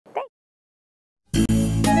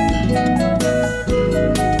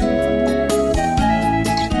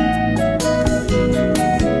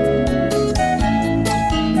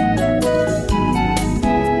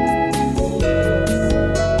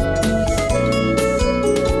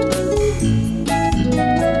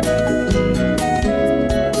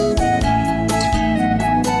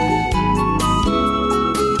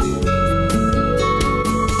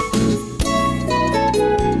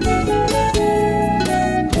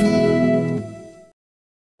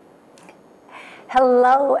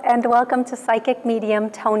Hello and welcome to Psychic Medium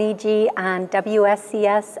Toni G on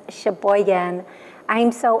WSCS Sheboygan.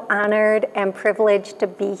 I'm so honored and privileged to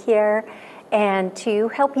be here and to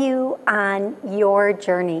help you on your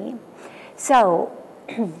journey. So,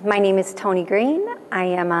 my name is Toni Green. I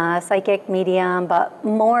am a psychic medium, but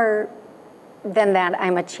more than that,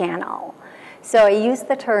 I'm a channel. So I use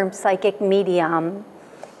the term psychic medium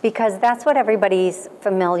because that's what everybody's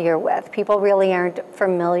familiar with. People really aren't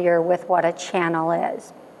familiar with what a channel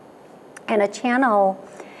is. And a channel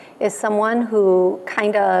is someone who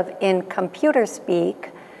kind of, in computer speak,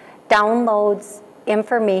 downloads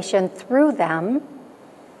information through them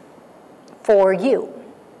for you.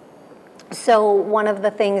 So one of the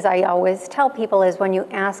things I always tell people is when you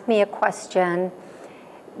ask me a question,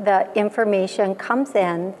 the information comes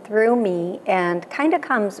in through me and kind of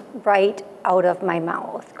comes right out of my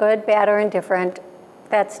mouth. Good, bad, or indifferent,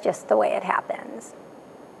 that's just the way it happens,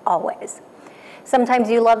 always. Sometimes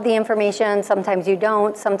you love the information, sometimes you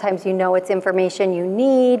don't, sometimes you know it's information you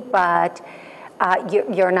need, but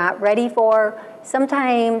you're not ready for.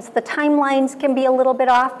 Sometimes the timelines can be a little bit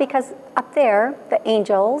off because up there, the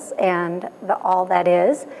angels and all that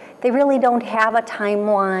is, they really don't have a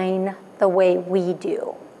timeline the way we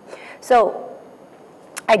do. So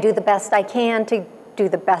I do the best I can to do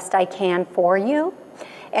the best I can for you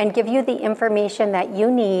and give you the information that you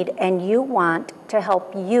need and you want to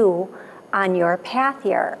help you on your path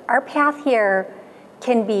here. Our path here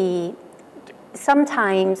can be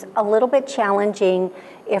sometimes a little bit challenging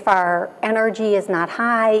if our energy is not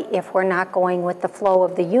high, if we're not going with the flow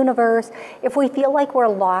of the universe, if we feel like we're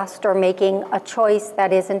lost or making a choice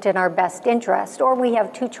that isn't in our best interest, or we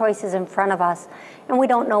have two choices in front of us and we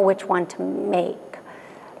don't know which one to make.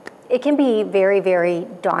 It can be very, very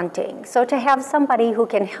daunting. So to have somebody who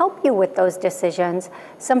can help you with those decisions,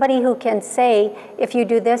 somebody who can say, if you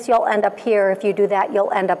do this, you'll end up here, if you do that,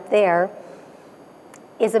 you'll end up there,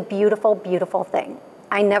 is a beautiful, beautiful thing.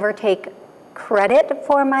 I never take credit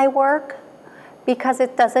for my work because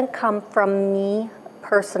it doesn't come from me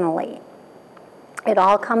personally. It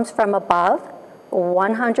all comes from above,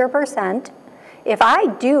 100%. If I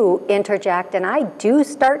do interject and I do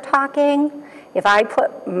start talking, if I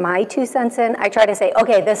put my 2 cents in, I try to say,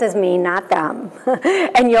 okay, this is me, not them.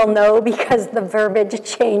 And you'll know because the verbiage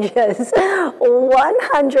changes.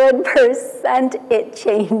 100% it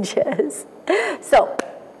changes. So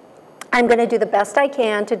I'm going to do the best I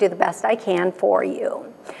can to do the best I can for you.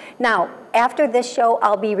 Now, after this show,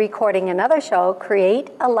 I'll be recording another show,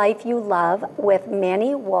 Create a Life You Love, with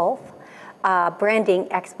Manny Wolf, branding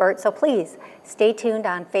expert. So please stay tuned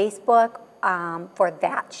on Facebook for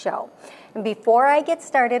that show. And before I get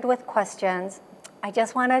started with questions, I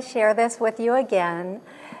just want to share this with you again.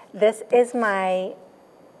 This is my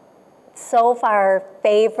so far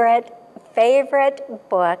favorite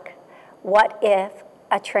book, What If?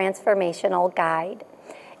 A Transformational Guide.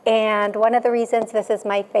 And one of the reasons this is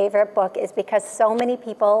my favorite book is because so many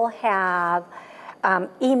people have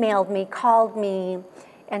emailed me, called me,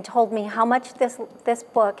 and told me how much this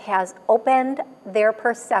book has opened their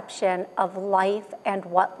perception of life and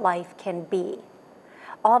what life can be.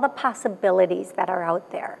 All the possibilities that are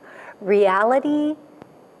out there. Reality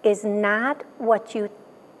is not what you,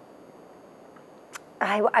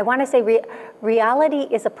 I want to say reality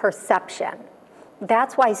is a perception.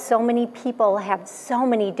 That's why so many people have so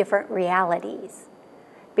many different realities,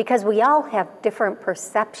 because we all have different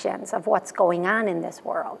perceptions of what's going on in this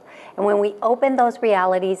world. And when we open those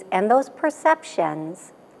realities and those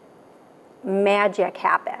perceptions, magic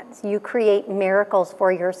happens. You create miracles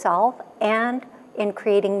for yourself, and in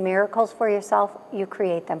creating miracles for yourself, you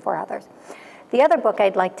create them for others. The other book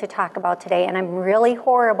I'd like to talk about today, and I'm really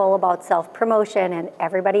horrible about self-promotion, and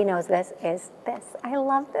everybody knows this, is this. I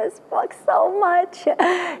love this book so much.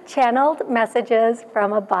 Channeled Messages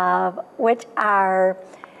from Above, which are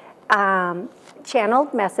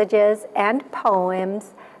channeled messages and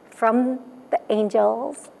poems from the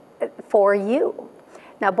angels for you.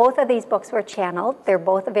 Now, both of these books were channeled. They're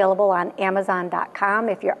both available on Amazon.com.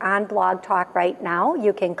 If you're on BlogTalk right now,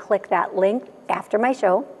 you can click that link after my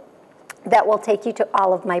show. That will take you to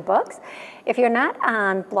all of my books. If you're not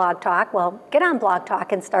on BlogTalk, well, get on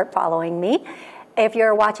BlogTalk and start following me. If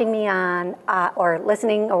you're watching me on, or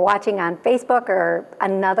listening or watching on Facebook or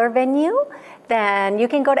another venue, then you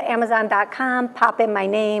can go to Amazon.com, pop in my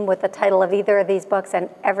name with the title of either of these books, and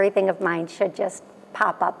everything of mine should just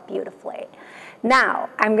pop up beautifully. Now,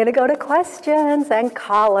 I'm going to go to questions and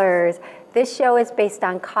callers. This show is based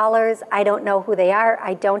on callers. I don't know who they are.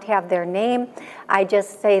 I don't have their name. I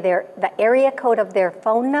just say the area code of their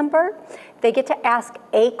phone number. They get to ask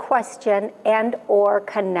a question and or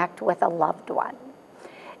connect with a loved one.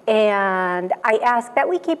 And I ask that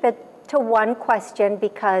we keep it to one question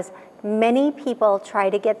because many people try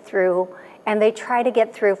to get through, and they try to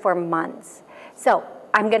get through for months. So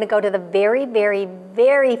I'm going to go to the very, very,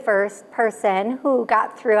 very first person who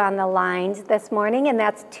got through on the lines this morning, and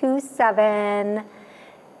that's 270.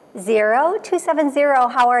 270,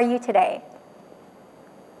 how are you today?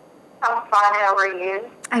 I'm fine. How are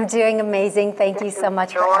you? I'm doing amazing. Thank you so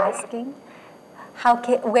much for asking.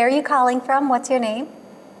 Where are you calling from? What's your name?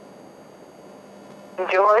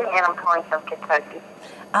 Joy, and I'm calling from Kentucky.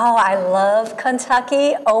 Oh, I love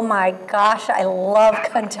Kentucky. Oh my gosh, I love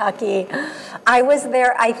Kentucky. I was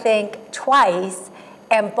there, I think, twice,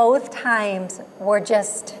 and both times were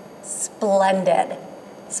just splendid.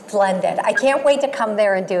 Splendid. I can't wait to come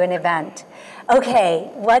there and do an event. Okay,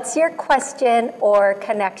 what's your question or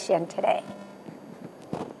connection today?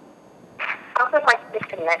 I would like to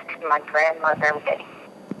connect to my grandmother.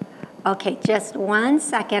 Okay, just 1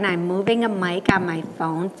 second. I'm moving a mic on my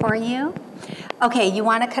phone for you. Okay, you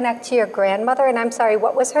want to connect to your grandmother, and I'm sorry,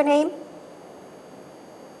 what was her name?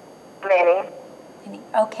 Minnie.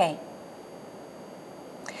 Okay.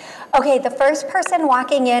 Okay, the first person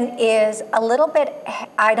walking in is a little bit,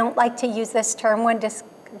 I don't like to use this term when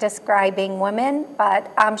describing women, but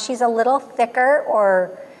she's a little thicker,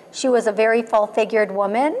 or she was a very full-figured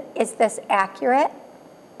woman. Is this accurate?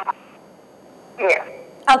 Yeah.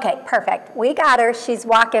 Okay, perfect. We got her. She's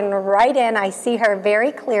walking right in. I see her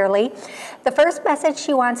very clearly. The first message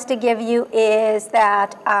she wants to give you is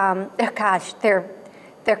that, gosh, they're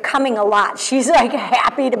coming a lot. She's like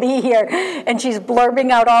happy to be here, and she's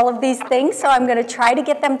blurbing out all of these things. So I'm going to try to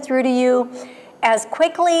get them through to you as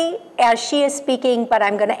quickly as she is speaking, but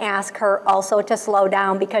I'm going to ask her also to slow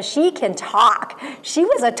down because she can talk. She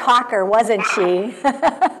was a talker, wasn't she?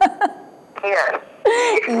 Yes.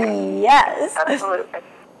 Yes. Absolutely.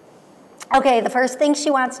 Okay, the first thing she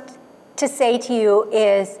wants to say to you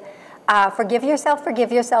is forgive yourself, forgive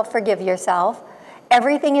yourself, forgive yourself.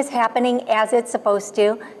 Everything is happening as it's supposed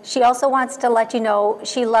to. She also wants to let you know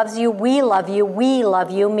she loves you, we love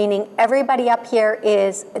you, meaning everybody up here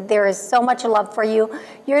there is so much love for you.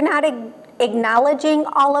 You're not acknowledging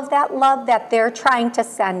all of that love that they're trying to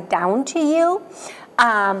send down to you.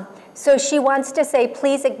 So she wants to say,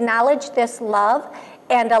 please acknowledge this love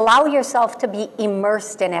and allow yourself to be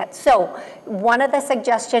immersed in it. So one of the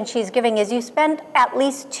suggestions she's giving is you spend at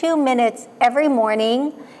least 2 minutes every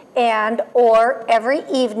morning or every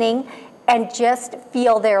evening and just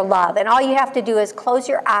feel their love. And all you have to do is close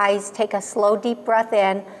your eyes, take a slow, deep breath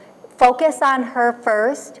in, focus on her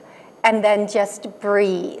first, and then just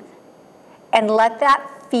breathe. And let that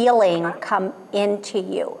feeling come into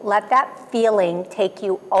you. Let that feeling take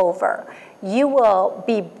you over. You will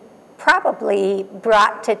be probably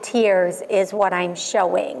brought to tears is what I'm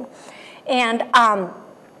showing. And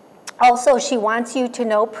also, she wants you to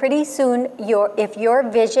know pretty soon if your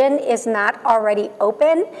vision is not already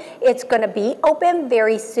open, it's going to be open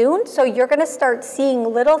very soon. So you're going to start seeing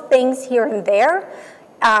little things here and there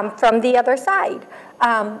from the other side.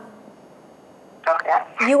 Okay.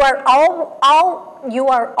 You are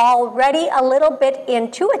already a little bit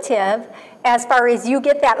intuitive as far as you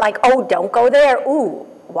get that, like, oh, don't go there. Ooh,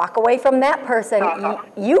 walk away from that person.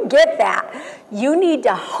 You get that. You need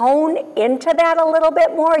to hone into that a little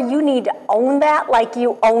bit more. You need to own that like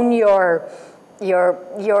you own your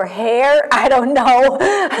hair. I don't know.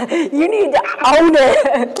 You need to own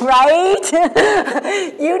it, right?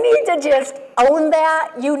 You need to just own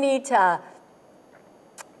that. You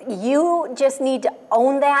just need to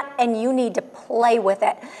own that, and you need to play with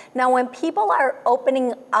it. Now, when people are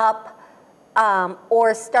opening up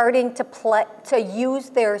or starting to use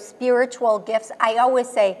their spiritual gifts, I always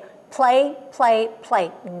say, play, play,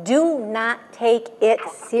 play. Do not take it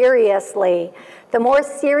seriously. The more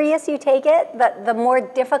serious you take it, the more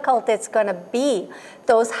difficult it's going to be.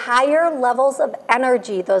 Those higher levels of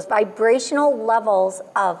energy, those vibrational levels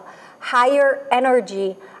of higher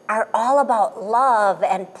energy are all about love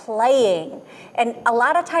and playing. And a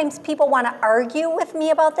lot of times people want to argue with me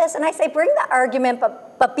about this, and I say, bring the argument,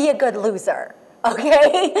 but be a good loser,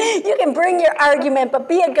 okay? You can bring your argument, but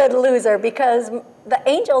be a good loser, because the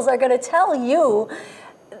angels are going to tell you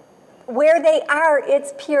where they are,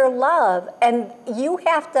 it's pure love, and you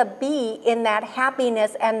have to be in that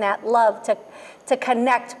happiness and that love to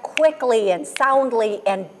connect quickly and soundly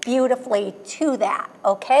and beautifully to that,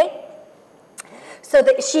 okay? So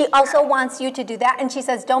that she also wants you to do that, and she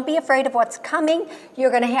says, don't be afraid of what's coming.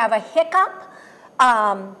 You're going to have a hiccup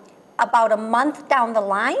about a month down the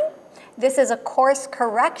line. This is a course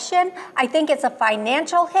correction. I think it's a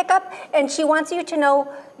financial hiccup, and she wants you to know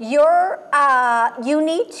you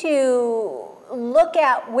need to look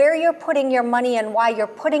at where you're putting your money and why you're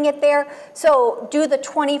putting it there. So do the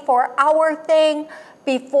 24-hour thing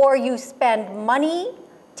before you spend money.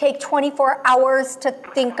 Take 24 hours to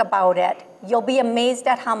think about it. You'll be amazed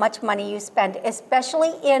at how much money you spend,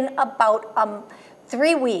 especially in about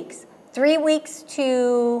 3 weeks. 3 weeks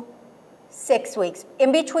to 6 weeks.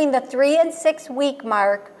 In between the 3 and 6 week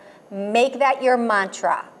mark, make that your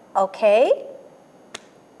mantra, okay?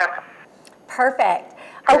 Perfect.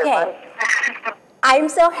 Okay. I'm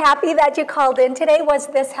so happy that you called in today. Was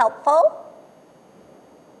this helpful?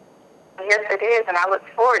 Yes, it is, and I look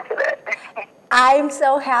forward to it. I'm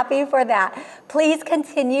so happy for that. Please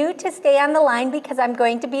continue to stay on the line because I'm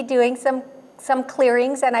going to be doing some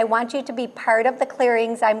clearings, and I want you to be part of the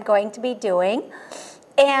clearings I'm going to be doing.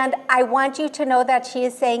 And I want you to know that she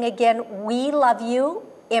is saying again, we love you,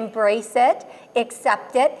 embrace it,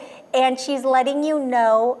 accept it, and she's letting you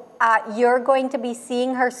know you're going to be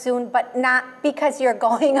seeing her soon, but not because you're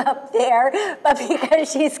going up there, but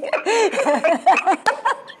because she's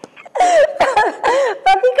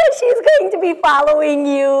but because she's going to be following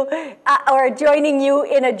you or joining you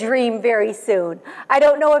in a dream very soon. I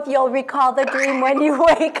don't know if you'll recall the dream when you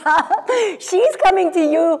wake up. She's coming to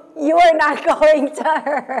you. You are not going to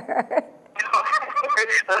her.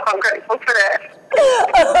 I'm grateful for that.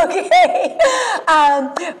 Okay.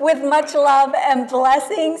 With much love and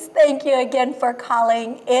blessings, thank you again for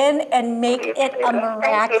calling in, and make it a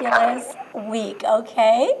miraculous week,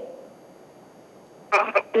 okay?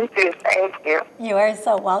 You too. Thank you. You are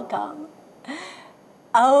so welcome.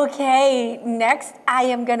 Okay, next I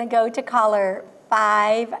am going to go to caller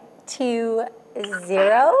 520.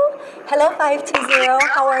 Hello, 520.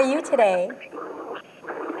 How are you today?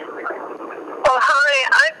 Oh, hi.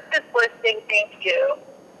 I'm just listening. Thank you.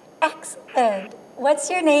 Excellent. What's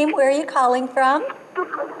your name? Where are you calling from?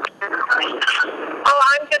 Oh,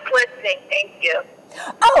 I'm just listening. Thank you.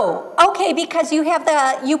 Oh, okay, because you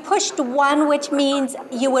pushed 1, which means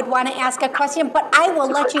you would want to ask a question, but I will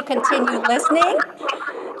let you continue listening.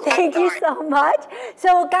 Thank you so much.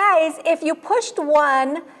 So guys, if you pushed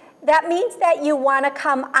 1, that means that you want to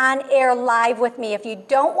come on air live with me. If you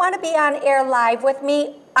don't want to be on air live with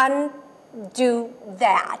me, undo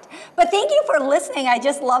that. But thank you for listening. I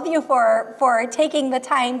just love you for taking the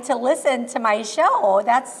time to listen to my show.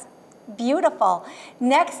 That's beautiful.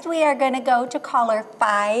 Next, we are going to go to caller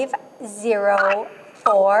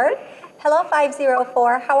 504. Hello,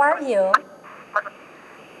 504. How are you?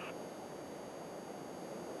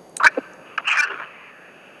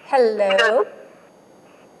 Hello.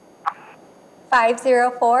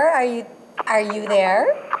 504. Are you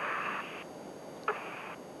there?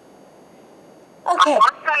 Okay.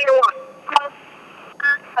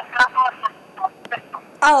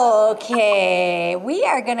 Okay, we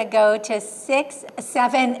are going to go to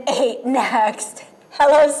 678 next.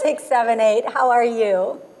 Hello, 678. How are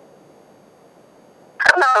you?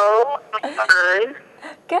 Hello. I'm fine.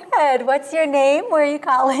 Good. What's your name? Where are you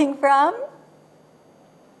calling from?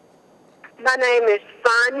 My name is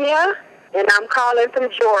Sonia, and I'm calling from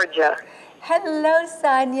Georgia. Hello,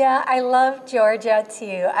 Sonia. I love Georgia,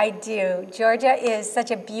 too. I do. Georgia is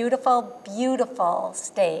such a beautiful, beautiful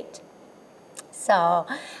state. So,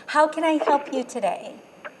 how can I help you today?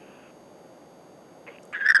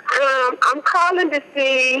 I'm calling to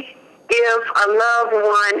see if a loved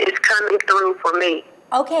one is coming through for me.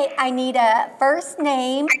 Okay, I need a first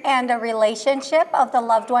name and a relationship of the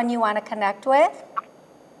loved one you want to connect with.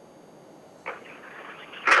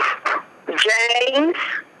 James,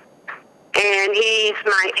 and he's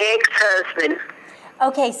my ex-husband.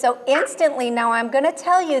 Okay, so instantly, now I'm going to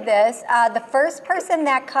tell you this. The first person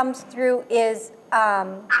that comes through is,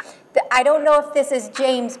 I don't know if this is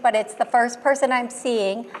James, but it's the first person I'm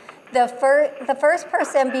seeing. The first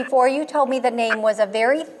person before you told me the name was a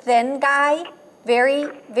very thin guy, very,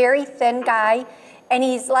 very thin guy. And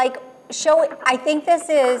he's like, I think this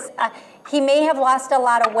is, he may have lost a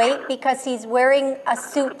lot of weight because he's wearing a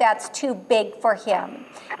suit that's too big for him.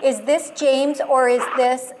 Is this James, or is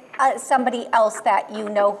this somebody else that you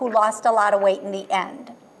know who lost a lot of weight in the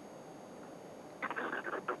end?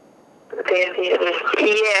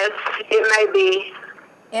 Yes, it may be.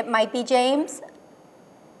 It might be James?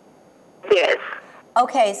 Yes.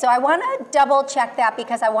 Okay, so I want to double check that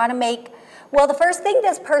because I want to make, well, the first thing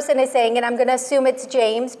this person is saying, and I'm going to assume it's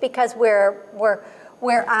James because we're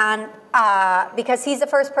on, because he's the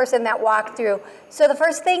first person that walked through. So the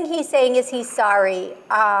first thing he's saying is he's sorry.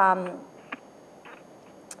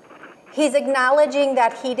 He's acknowledging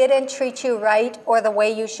that he didn't treat you right or the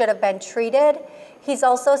way you should have been treated. He's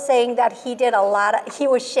also saying that he did he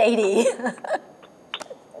was shady.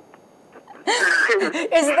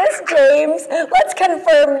 Is this James? Let's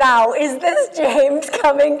confirm now. Is this James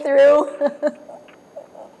coming through?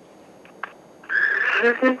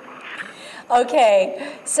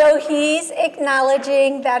 Okay, so he's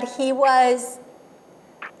acknowledging that he was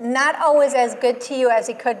not always as good to you as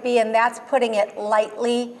he could be, and that's putting it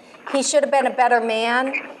lightly. He should have been a better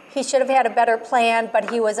man. He should have had a better plan, but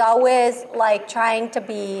he was always like trying to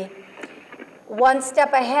be one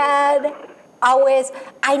step ahead, always.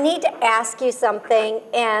 I need to ask you something,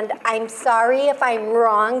 and I'm sorry if I'm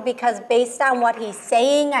wrong, because based on what he's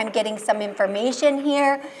saying, I'm getting some information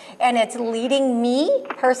here, and it's leading me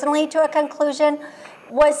personally to a conclusion.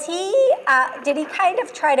 Was he, did he kind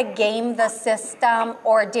of try to game the system,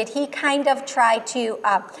 or did he kind of try to,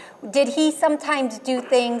 did he sometimes do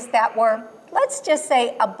things that were, let's just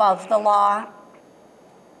say, above the law?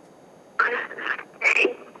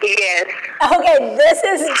 Yes. Okay, this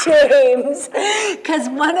is James, because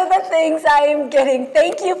one of the things I am getting,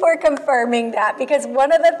 thank you for confirming that, because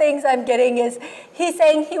one of the things I'm getting is he's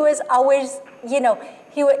saying he was always, you know,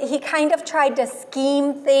 he kind of tried to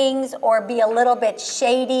scheme things or be a little bit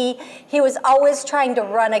shady. He was always trying to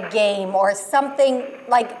run a game or something,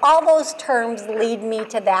 like all those terms lead me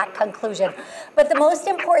to that conclusion. But the most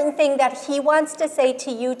important thing that he wants to say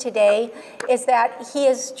to you today is that he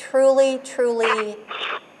is truly, truly,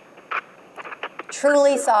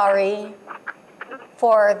 truly sorry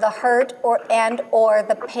for the hurt or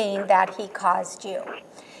the pain that he caused you.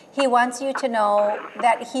 He wants you to know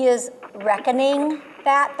that he is reckoning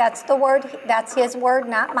that. That's the word. That's his word,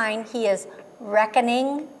 not mine. He is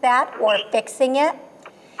reckoning that or fixing it.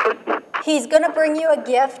 He's going to bring you a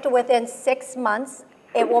gift within 6 months.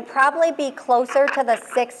 It will probably be closer to the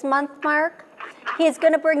 6-month mark. He's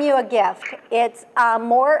going to bring you a gift. It's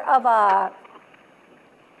more of a,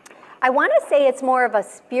 I want to say it's more of a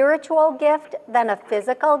spiritual gift than a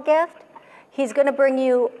physical gift. He's going to bring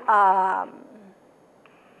you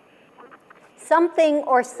something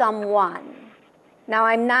or someone. Now,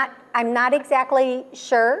 I'm not exactly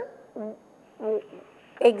sure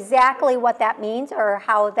exactly what that means or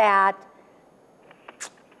how that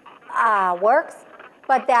works,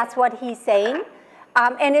 but that's what he's saying.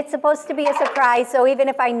 And it's supposed to be a surprise, so even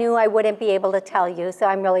if I knew, I wouldn't be able to tell you, so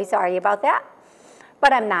I'm really sorry about that.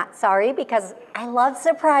 But I'm not sorry because I love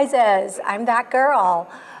surprises. I'm that girl.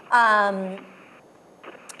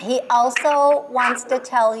 He also wants to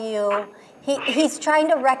tell you, he's trying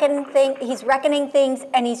to reckon things, he's reckoning things,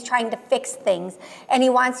 and he's trying to fix things. And he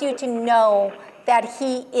wants you to know that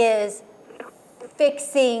he is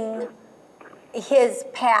fixing his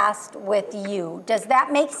past with you. Does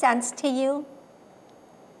that make sense to you?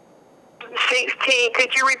 16,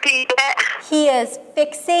 could you repeat that? He is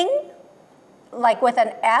fixing, like with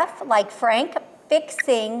an F, like Frank,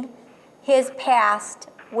 fixing his past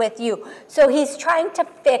with you. So he's trying to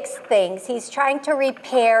fix things. He's trying to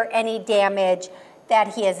repair any damage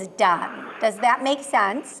that he has done. Does that make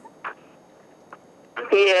sense?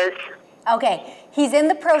 Yes. Okay, he's in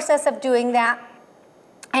the process of doing that.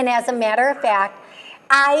 And as a matter of fact,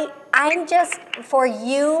 I'm just, for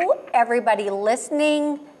you, everybody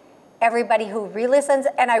listening, everybody who re-listens,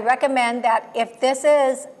 and I recommend that if this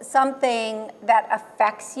is something that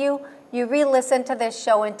affects you, you re-listen to this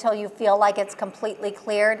show until you feel like it's completely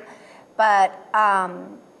cleared. But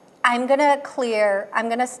I'm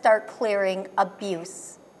gonna start clearing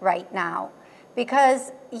abuse right now.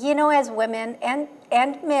 Because, you know, as women and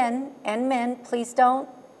men, please don't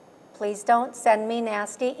send me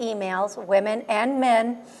nasty emails, women and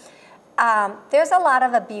men. There's a lot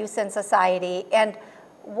of abuse in society, and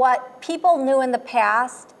what people knew in the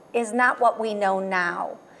past is not what we know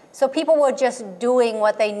now. So people were just doing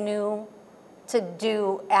what they knew to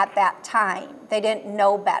do at that time. They didn't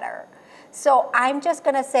know better. So I'm just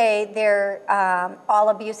gonna say all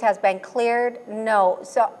abuse has been cleared. No,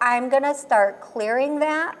 so I'm gonna start clearing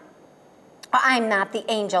that. I'm not, the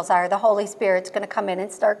angels are. The Holy Spirit's gonna come in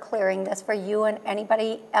and start clearing this for you and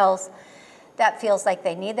anybody else that feels like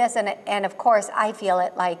they need this. And of course, I feel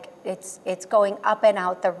it like it's going up and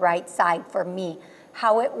out the right side for me.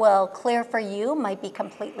 How it will clear for you might be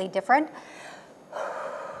completely different.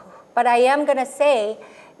 But I am going to say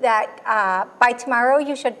that by tomorrow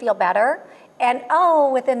you should feel better. And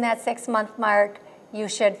within that 6-month mark, you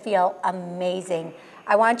should feel amazing.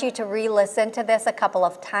 I want you to re-listen to this a couple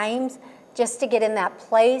of times just to get in that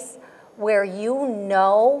place where you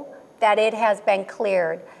know that it has been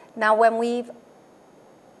cleared. Now, when we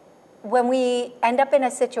end up in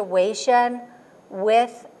a situation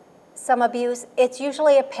with some abuse, it's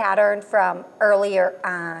usually a pattern from earlier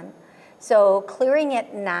on. So clearing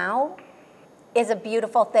it now is a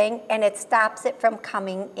beautiful thing, and it stops it from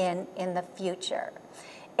coming in the future.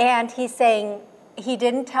 And he's saying he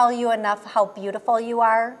didn't tell you enough how beautiful you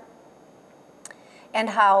are and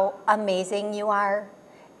how amazing you are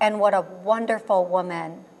and what a wonderful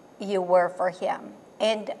woman you were for him.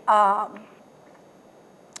 And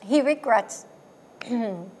he regrets.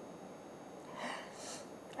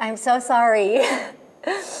 I'm so sorry.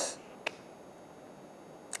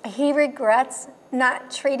 He regrets not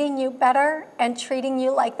treating you better and treating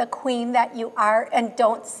you like the queen that you are, and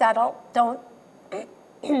don't settle. Don't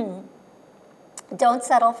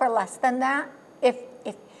settle for less than that. If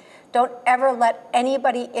don't ever let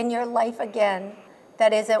anybody in your life again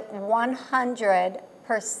that isn't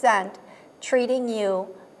 100% treating you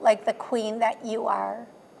like the queen that you are.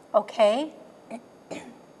 Okay?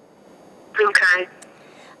 Okay.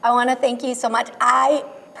 I want to thank you so much. I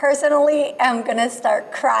personally am going to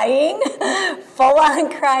start crying, full on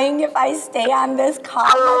crying if I stay on this call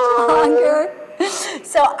much longer.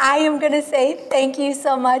 So I am going to say thank you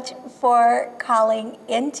so much for calling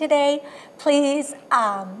in today. Please,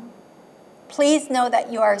 please know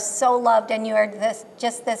that you are so loved and you are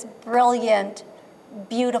just this brilliant,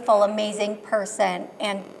 beautiful, amazing person.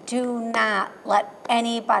 And do not let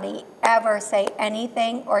anybody ever say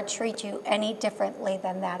anything or treat you any differently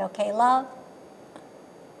than that. Okay, love?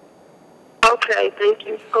 Okay, thank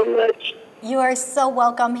you so much. You are so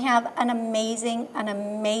welcome. Have an amazing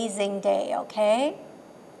day, okay?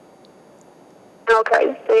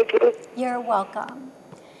 Okay, thank you. You're welcome.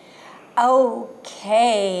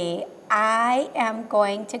 Okay, I am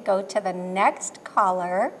going to go to the next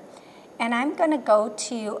caller, and I'm going to go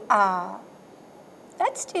to,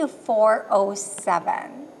 let's do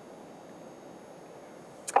 407.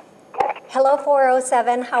 Hello,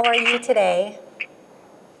 407. How are you today?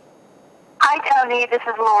 Hi, Toni. This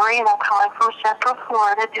is Lori, and I'm calling from Central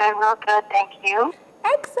Florida. Doing real good, thank you.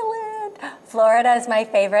 Excellent. Florida is my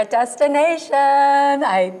favorite destination.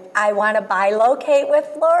 I want to buy locate with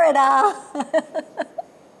Florida.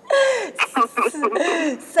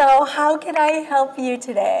 So how can I help you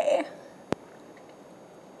today?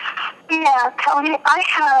 Yeah, Toni, I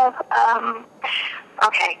have,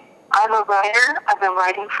 okay, I'm a writer. I've been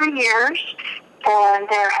writing for years, and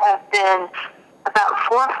there have been about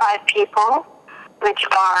 4 or 5 people, which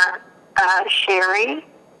are Sherry,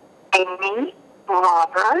 Amy,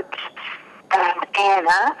 Robert, and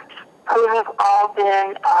Anna, who have all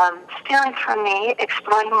been stealing from me,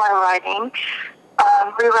 exploiting my writing,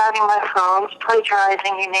 rerouting my phones,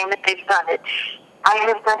 plagiarizing, you name it, they've done it. I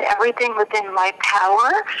have done everything within my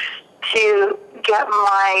power to get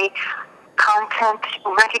my content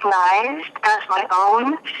recognized as my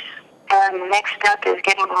own. And the next step is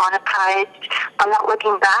getting monetized. I'm not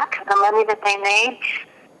looking back. The money that they made,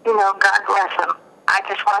 you know, God bless them. I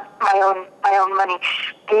just want my own money.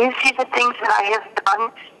 Do you see the things that I have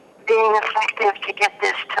done being effective to get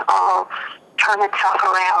this to all turn itself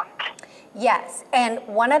around? Yes, and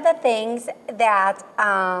one of the things that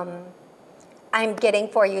I'm getting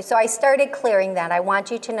for you, so I started clearing that. I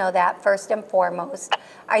want you to know that first and foremost.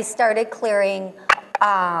 I started clearing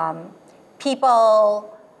people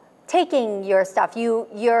taking your stuff. You're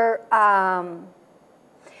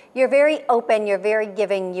very open, you're very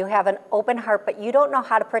giving, you have an open heart, but you don't know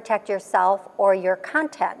how to protect yourself or your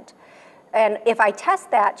content. And if I test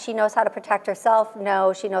that, she knows how to protect herself.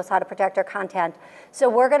 No, she knows how to protect her content. So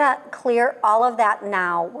we're gonna clear all of that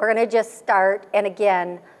now. We're gonna just start, and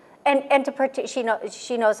again, and to protect, she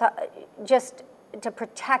knows how, just to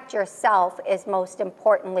protect yourself is most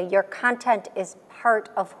importantly. Your content is part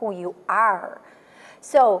of who you are.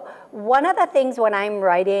 So one of the things when I'm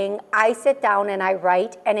writing, I sit down and I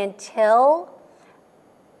write, and until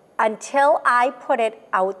I put it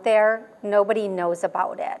out there, nobody knows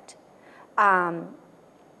about it.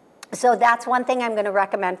 So that's one thing I'm going to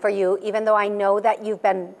recommend for you, even though I know that you've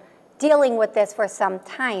been dealing with this for some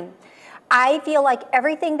time. I feel like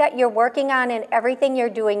everything that you're working on and everything you're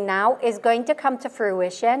doing now is going to come to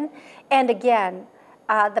fruition. And again,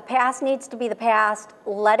 the past needs to be the past.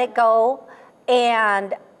 Let it go.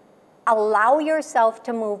 And allow yourself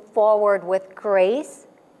to move forward with grace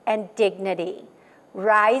and dignity.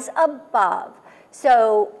 Rise above.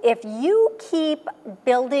 So if you keep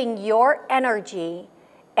building your energy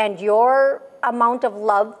and your amount of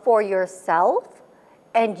love for yourself,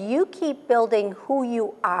 and you keep building who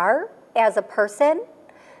you are as a person,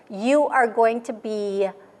 you are going to be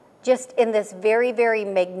just in this very, very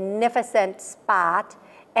magnificent spot,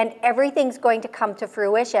 and everything's going to come to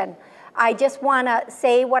fruition. I just want to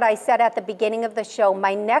say what I said at the beginning of the show.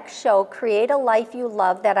 My next show, Create a Life You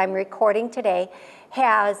Love, that I'm recording today,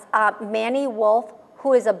 has Manny Wolf,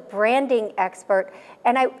 who is a branding expert.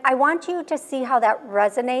 And I want you to see how that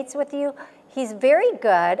resonates with you. He's very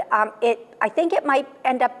good. I think it might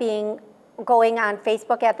end up going on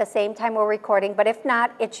Facebook at the same time we're recording, but if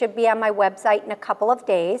not, it should be on my website in a couple of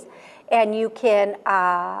days, and you can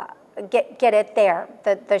get it there,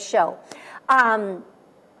 the show.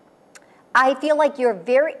 I feel like you're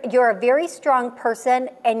a very strong person,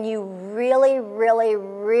 and you really, really,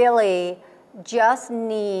 really just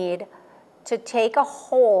need to take a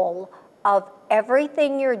hold of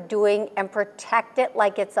everything you're doing and protect it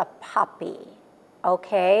like it's a puppy,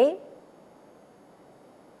 okay?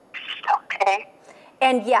 Okay.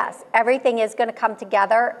 And yes, everything is going to come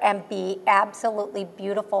together and be absolutely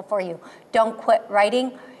beautiful for you. Don't quit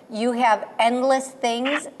writing. You have endless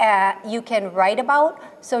things you can write about,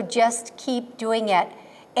 so just keep doing it.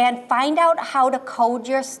 And find out how to code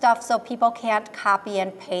your stuff so people can't copy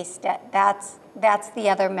and paste it. That's the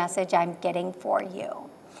other message I'm getting for you.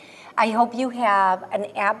 I hope you have an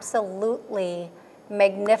absolutely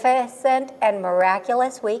magnificent and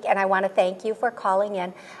miraculous week, and I want to thank you for calling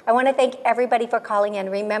in. I want to thank everybody for calling in.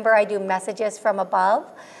 Remember, I do Messages from Above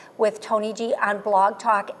with Toni G on Blog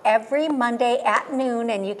Talk every Monday at noon,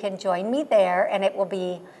 and you can join me there, and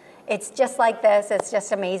it's just like this. It's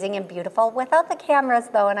just amazing and beautiful without the cameras,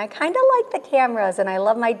 though, and I kind of like the cameras, and I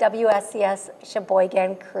love my WSCS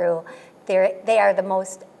Sheboygan crew. They are the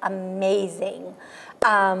most amazing.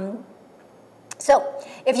 So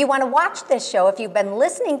if you want to watch this show, if you've been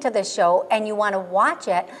listening to this show and you want to watch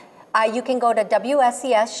it, you can go to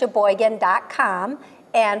WSCSSheboygan.com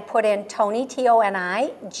and put in Toni,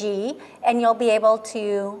 T-O-N-I-G, and you'll be able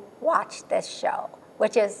to watch this show,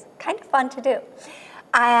 which is kind of fun to do.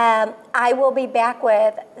 I will be back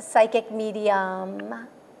with psychic medium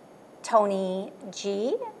Toni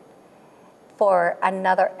G for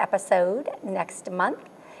another episode next month.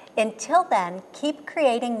 Until then, keep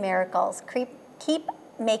creating miracles. Keep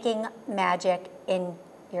making magic in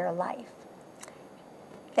your life.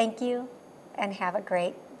 Thank you, and have a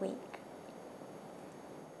great week.